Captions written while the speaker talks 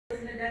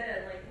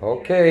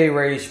Okay,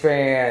 race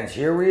fans,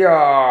 here we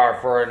are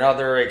for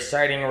another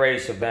exciting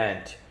race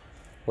event.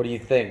 What do you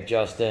think,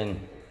 Justin?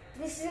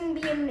 This is going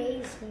to be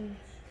amazing.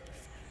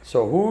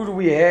 So who do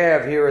we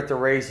have here at the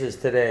races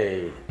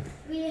today?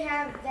 We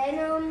have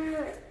Venom,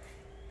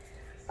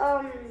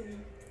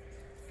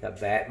 The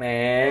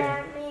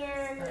Batman,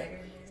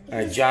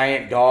 a he's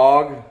giant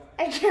dog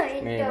a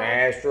giant named dog.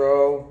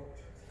 Astro.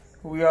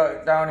 Who we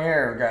got down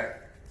here? We got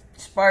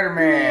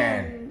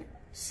Spider-Man,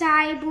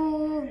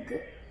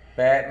 Cyborg,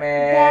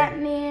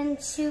 Batman,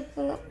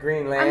 Super,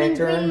 Green Green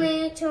Lantern,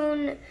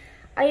 Lantern,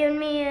 Iron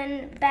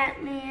Man,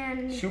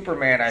 Batman,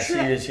 Superman I see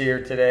is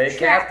here today, Tra-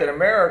 Captain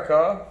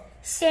America.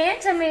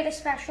 Santa made a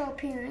special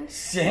appearance.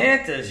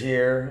 Santa's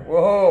here.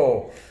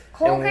 Whoa.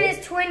 Hulk and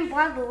his twin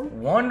brother.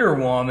 Wonder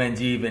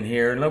Woman's even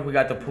here. Look, we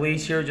got the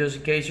police here just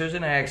in case there's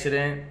an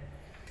accident.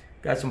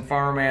 Got some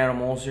farm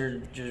animals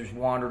here just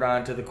wandered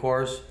onto the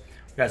course.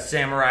 We got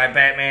Samurai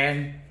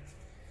Batman.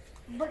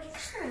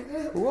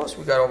 Who else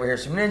we got over here?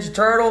 Some Ninja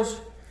Turtles.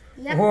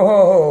 Yep.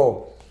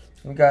 Whoa.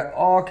 We got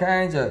all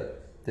kinds of...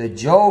 The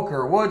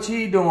Joker. What's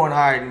he doing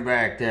hiding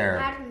back there?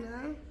 I don't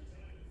know.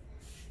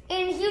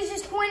 And he's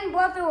his twin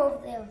brother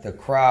over there. The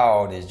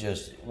crowd is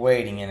just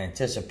waiting in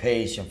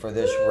anticipation for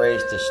this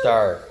race to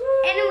start.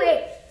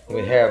 Anyway.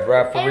 We have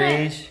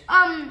referees.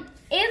 Anyway,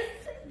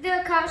 if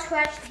the cars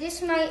crash,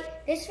 this might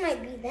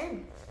be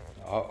them.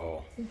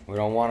 Uh-oh. We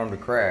don't want them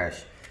to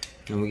crash.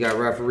 And we got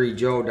referee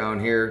Joe down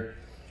here.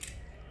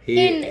 He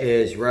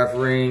is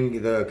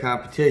refereeing the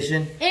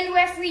competition. And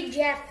referee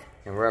Jeff.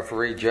 And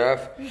referee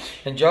Jeff.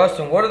 And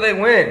Justin, what do they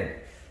win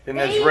in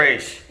this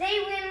race? They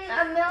win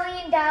 $1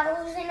 million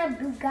and a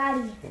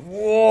Bugatti.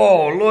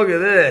 Whoa, look at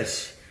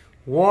this.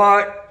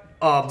 What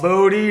a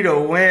booty to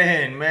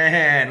win,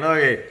 man. Look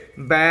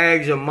at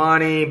bags of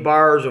money,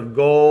 bars of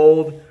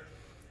gold,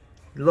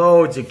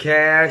 loads of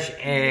cash,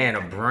 and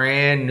a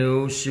brand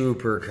new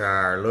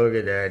supercar. Look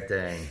at that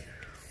thing.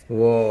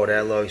 Whoa,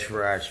 that looks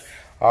fresh.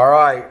 All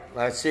right,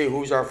 let's see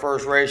who's our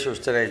first racers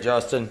today,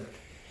 Justin.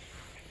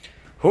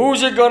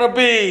 Who's it gonna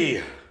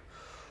be?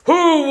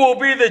 Who will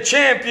be the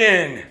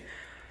champion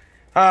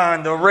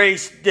on the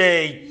race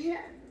day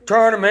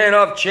tournament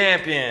of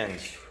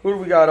champions? Who do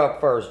we got up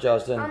first,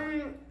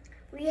 Justin?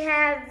 We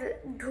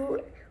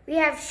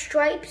have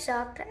Stripes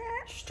up.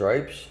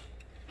 Stripes.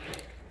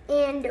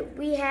 And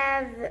we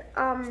have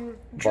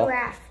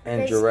Giraffe.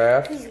 And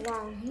Giraffe. He's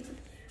long.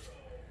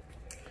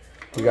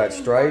 We got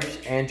Stripes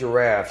and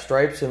Giraffe.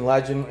 Stripes in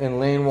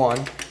lane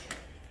 1.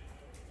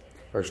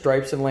 Or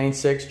Stripes in lane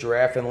 6,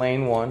 Giraffe in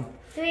lane 1.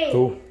 3,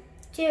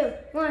 2,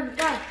 1,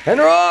 go. And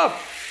they're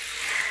off!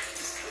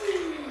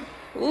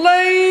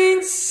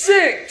 Lane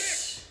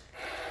 6!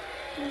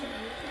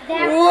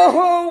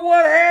 Whoa,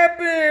 what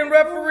happened?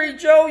 Referee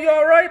Joe, you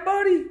alright,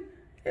 buddy?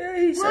 Yeah,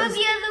 he says,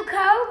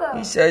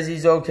 he says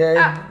he's okay.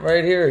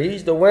 Right here,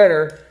 he's the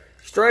winner.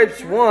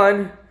 Stripes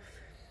won.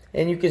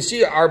 And you can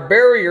see our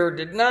barrier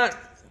did not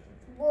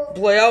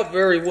play out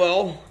very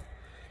well.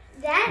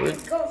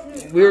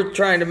 We were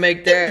trying to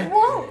make that. It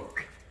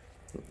broke.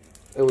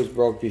 It was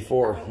broke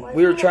before.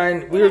 We were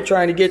trying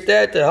to get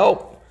that to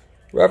help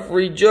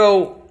Referee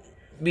Joe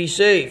be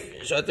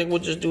safe. So I think we'll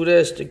just do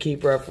this to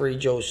keep Referee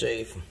Joe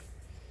safe.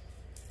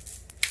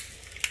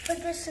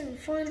 Put this in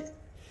front.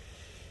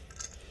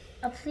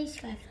 A police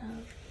car.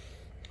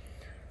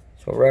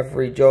 So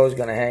Referee Joe's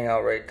gonna hang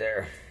out right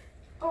there.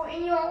 Oh,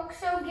 and you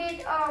also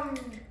get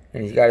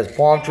And he's got his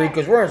palm tree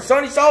because we're in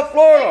sunny South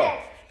Florida.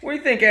 What do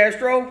you think,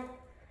 Astro?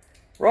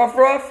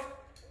 Rough?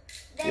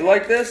 You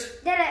like this?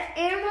 That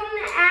an animal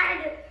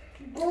add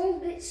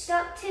gold gets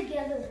stuck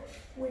together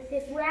with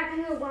it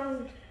wrapping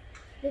around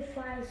the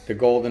flies. The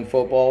golden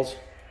footballs?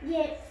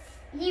 Yeah,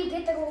 you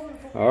get the golden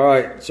footballs. All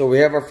right, so we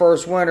have our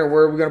first winner.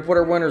 Where are we going to put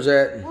our winners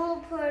at?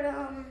 We'll put,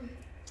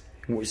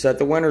 We set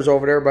the winners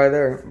over there by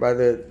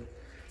the,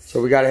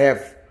 so we got to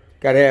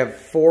have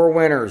 4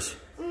 winners.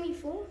 Only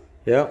 4?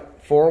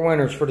 Yep, 4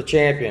 winners for the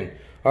champion.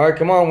 All right,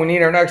 come on, we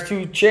need our next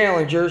 2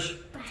 challengers.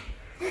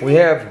 We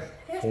have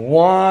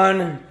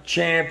 1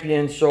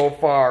 champion so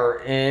far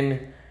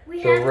in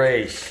the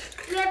race.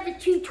 We have the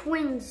 2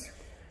 twins.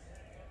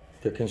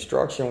 The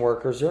construction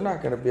workers, they're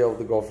not going to be able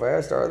to go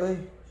fast, are they?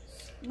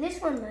 This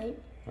one might.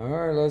 All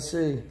right, let's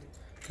see. I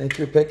think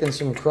you're picking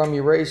some crummy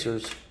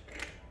racers.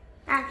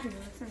 Actually,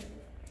 that's not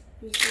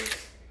it.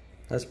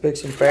 Let's pick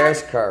some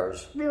fast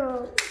cars.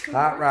 No.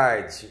 Hot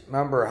rides.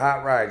 Remember,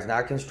 hot rides,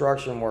 not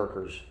construction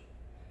workers.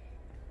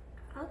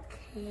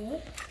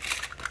 Okay.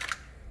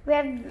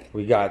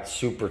 We got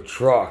Super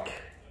Truck.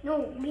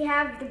 No, we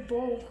have the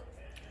bull.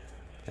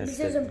 This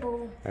is a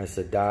bull. That's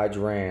the Dodge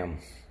Ram.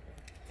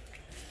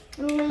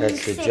 Lane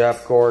That's the 6.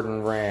 Jeff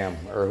Gordon Ram.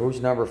 Or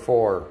who's number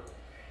 4?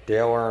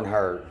 Dale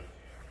Earnhardt.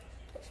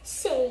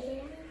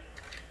 Say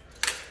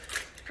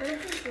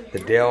The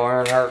Dale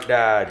Earnhardt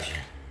Dodge.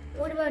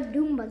 What about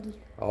Doom Buggy?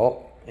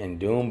 Oh, and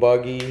Doom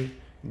Buggy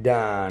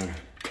Don.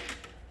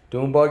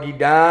 Doom Buggy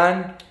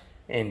Don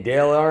and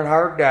Dale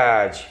Earnhardt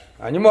Dodge.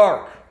 On your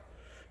mark.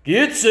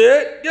 Get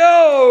set,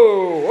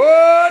 go!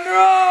 And they're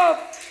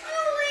off!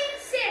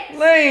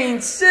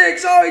 Lane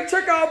 6. Oh, he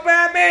took out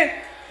Batman.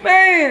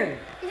 Man,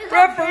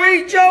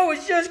 referee Joe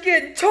is just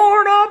getting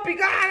torn up.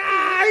 He's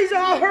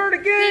all hurt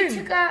again.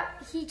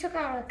 He took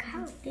out a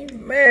cow, didn't he?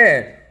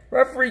 Man,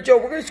 referee Joe,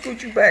 we're going to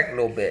scoot you back a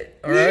little bit.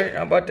 All right?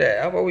 How about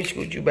that? How about we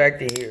scoot you back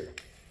to here?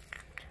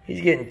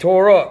 He's getting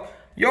tore up.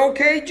 You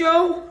okay,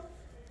 Joe?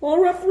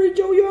 Oh, referee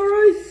Joe, you all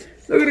right?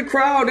 Look at the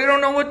crowd. They don't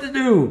know what to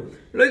do.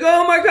 They're like,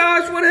 oh my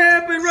gosh, what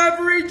happened?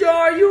 Referee Joe,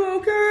 are you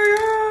okay?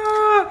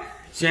 Ah!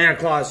 Santa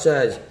Claus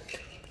says,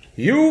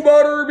 you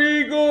better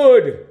be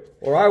good,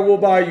 or I will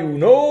buy you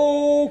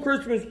no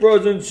Christmas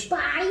presents.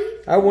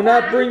 I will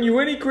not bring you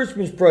any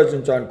Christmas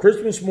presents on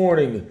Christmas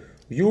morning.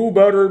 You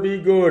better be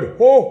good.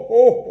 Ho,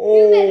 ho,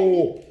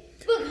 ho.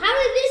 Look,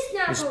 how did this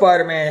not And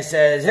Spider-Man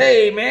says,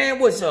 hey, man,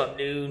 what's up,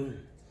 dude?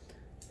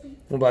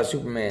 What about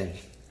Superman?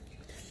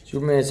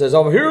 Superman says,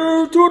 I'm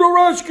here to the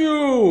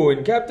rescue.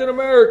 And Captain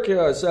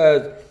America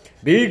says,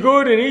 be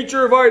good and eat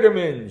your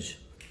vitamins.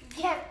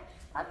 Yeah,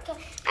 okay.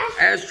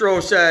 Astro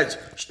says,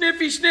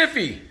 sniffy,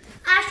 sniffy.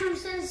 Astro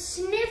says,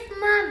 sniff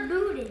my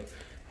booty.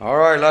 All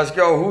right, let's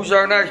go. Who's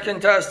our next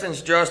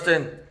contestants,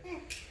 Justin?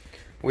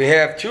 We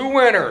have 2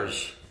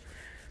 winners.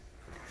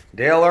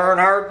 Dale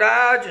Earnhardt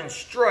Dodge and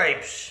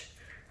Stripes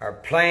are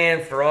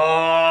playing for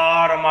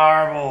all the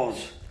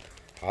marbles.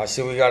 I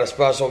see we got a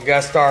special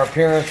guest star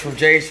appearance from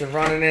Jason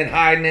running in,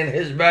 hiding in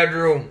his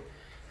bedroom.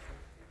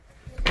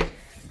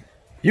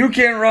 You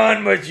can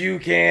run, but you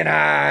can't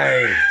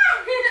hide.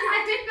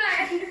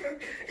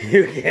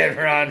 You can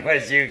run,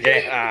 but you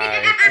can't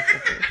hide.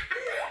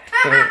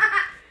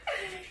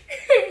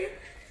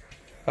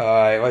 All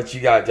right, what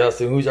you got,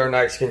 Justin? Who's our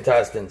next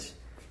contestants?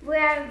 We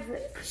have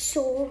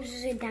Souls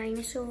is a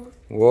dinosaur.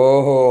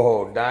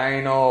 Whoa,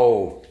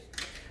 Dino.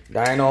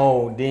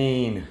 Dino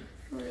Dean.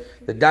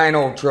 The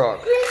Dino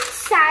truck.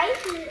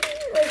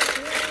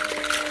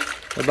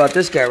 What about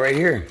this guy right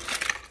here?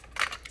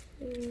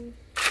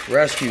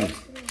 Rescue.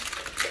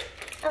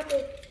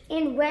 Okay,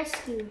 in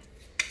rescue.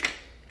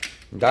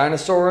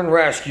 Dinosaur and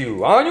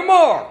rescue. On your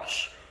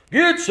marks.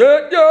 Get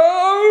set, go!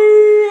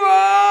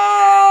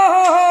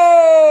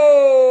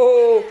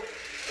 Oh!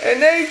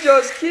 And they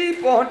just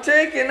keep on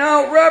taking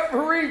out.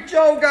 Referee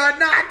Joe got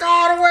knocked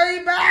all the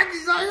way back.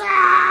 He's like,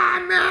 ah,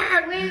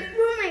 man. Wait,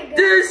 oh my God.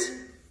 This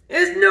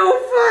is no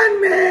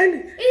fun,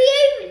 man.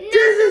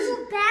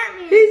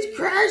 Batman. He's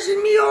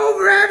crashing me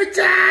over every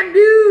time,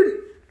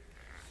 dude.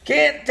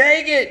 Can't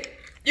take it.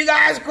 You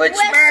guys quit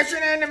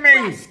smashing into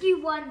me.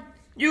 Rescue one.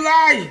 You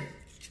guys,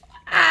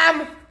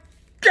 I'm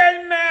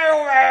getting mad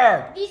over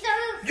here.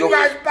 You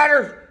guys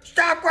better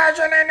stop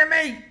crashing into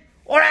me,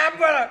 or I'm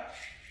gonna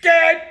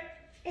get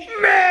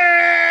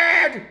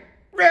mad.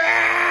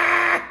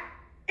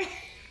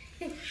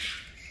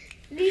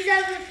 These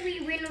are the 3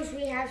 winners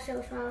we have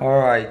so far. All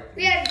right.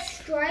 We have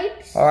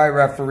Stripes. All right,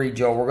 referee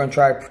Joe, we're gonna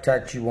try to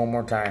protect you one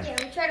more time. Yeah,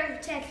 I'm trying to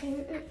protect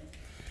you.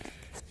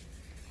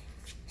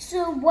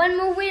 So, one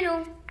more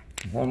winner.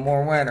 One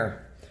more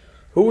winner.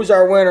 Who was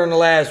our winner in the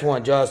last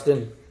one,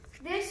 Justin?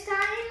 This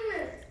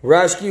time,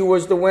 Rescue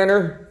was the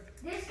winner.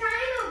 This time,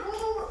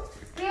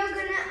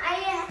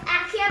 I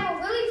actually have a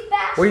really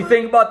fast What do you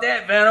think about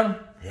that, Venom?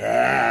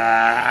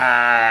 Yeah.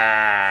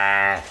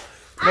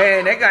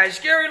 Man, that guy's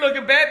scary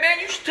looking, Batman.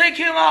 You should take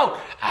him out.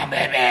 I'm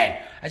Batman.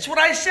 That's what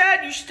I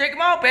said. You should take him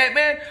out,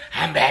 Batman.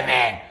 I'm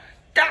Batman.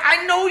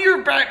 I know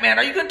you're Batman.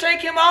 Are you going to take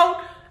him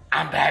out?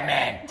 I'm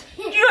Batman.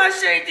 You not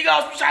say anything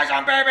else besides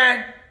I'm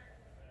Batman?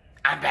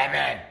 I'm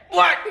Batman.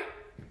 What?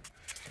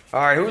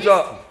 All right, who's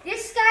up?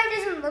 This guy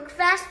doesn't look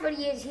fast, but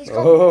he is. He's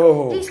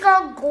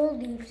called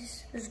Goldie.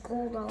 There's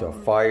gold all The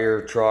over.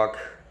 fire truck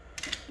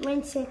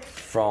Lane 6.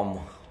 from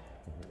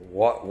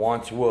what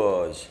once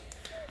was.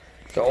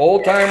 The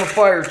old-timer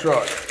fire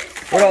truck.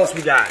 What else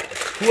we got?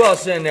 Who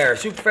else in there?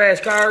 Super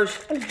fast cars?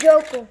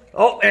 Joker.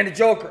 Oh, and the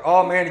Joker.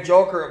 Oh, man, the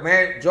Joker.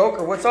 Man,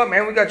 Joker, what's up,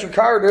 man? We got your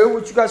car, dude.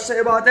 What you got to say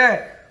about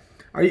that?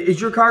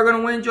 Is your car going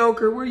to win,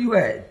 Joker? Where you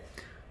at?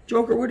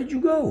 Joker, where did you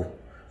go?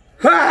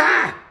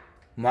 Ha!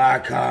 My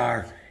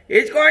car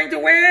is going to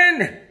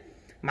win.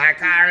 My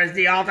car is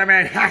the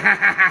ultimate.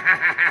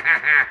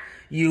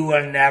 You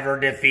will never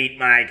defeat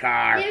my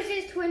car. There's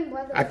his twin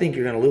brother. I think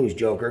you're going to lose,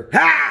 Joker.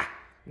 Ha!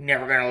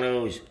 Never going to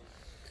lose.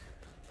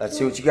 Let's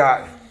see what you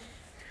got.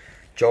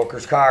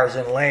 Joker's car's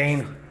in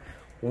lane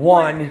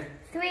 1.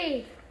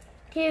 3,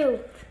 2,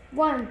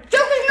 1.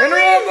 Joker's And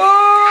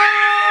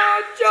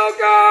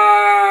Joker!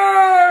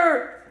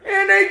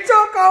 And they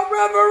took out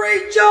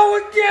Referee Joe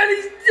again.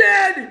 He's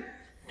dead.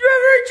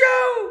 Referee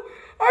Joe,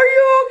 are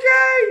you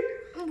okay?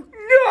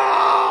 No,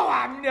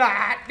 I'm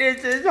not.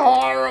 This is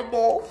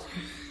horrible.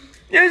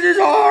 This is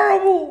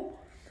horrible.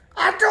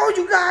 I told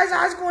you guys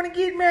I was going to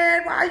get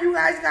mad. Why you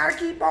guys got to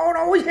keep on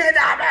always hitting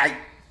on me?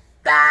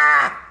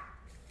 Ah!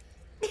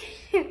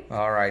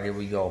 All right, here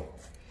we go.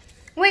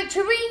 Wait,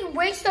 should we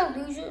race the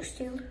losers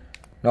too?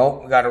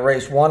 Nope, we got to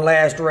race one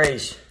last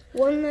race.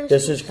 One last.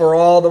 This is for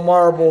all the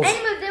marbles. And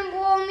but then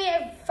we'll only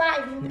have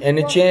 5. And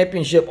the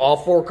championship, all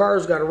 4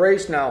 cars got a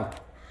race now.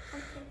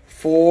 Okay.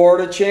 For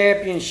the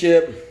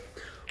championship,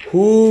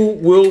 who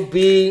will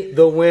be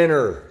the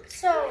winner?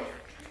 So,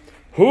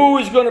 Who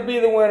is going to be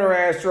the winner,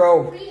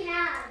 Astro? We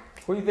have.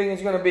 Who do you think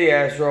it's going to be,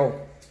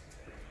 Astro?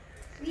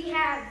 We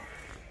have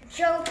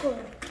Joker,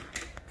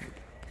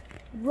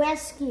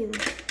 Rescue,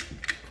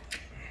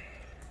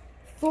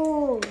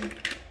 Fool,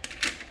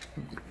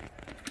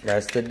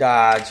 That's the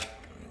Dodge.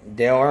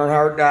 Dale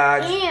Earnhardt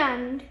Dodge.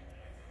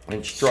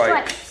 and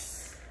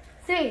Stripes.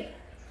 3,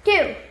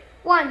 2,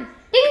 1. Ding,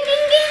 ding,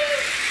 ding!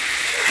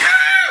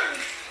 Ah!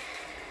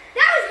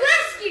 That was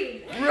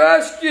Rescue!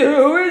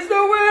 Rescue is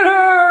the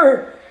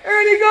winner!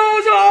 And he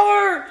goes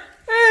over!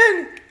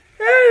 And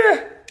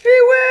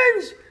he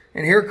wins!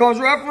 And here comes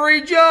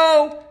referee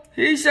Joe.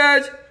 He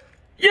says,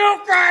 "You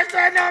crashed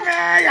into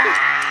me!"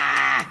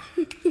 Ah!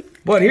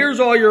 But here's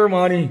all your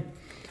money.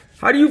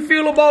 How do you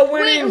feel about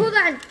winning Wait, hold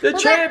on. the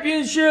Hold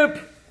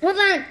championship? Hold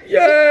on.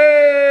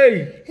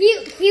 Yay!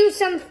 Here's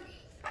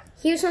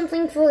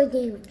something for the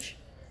damage.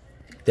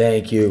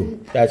 Thank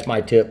you. That's my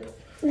tip.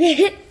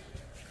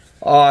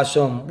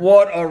 Awesome.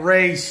 What a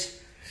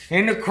race.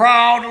 And the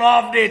crowd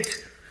loved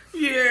it.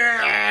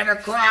 Yeah, the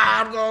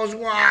crowd goes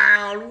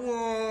wild.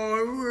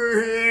 Whoa,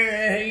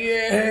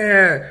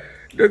 yeah.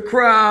 The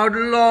crowd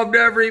loved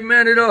every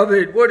minute of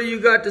it. What do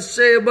you got to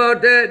say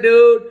about that,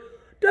 dude?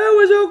 That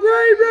was a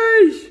great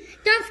race.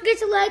 Don't forget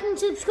to like and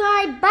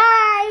subscribe.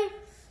 Bye.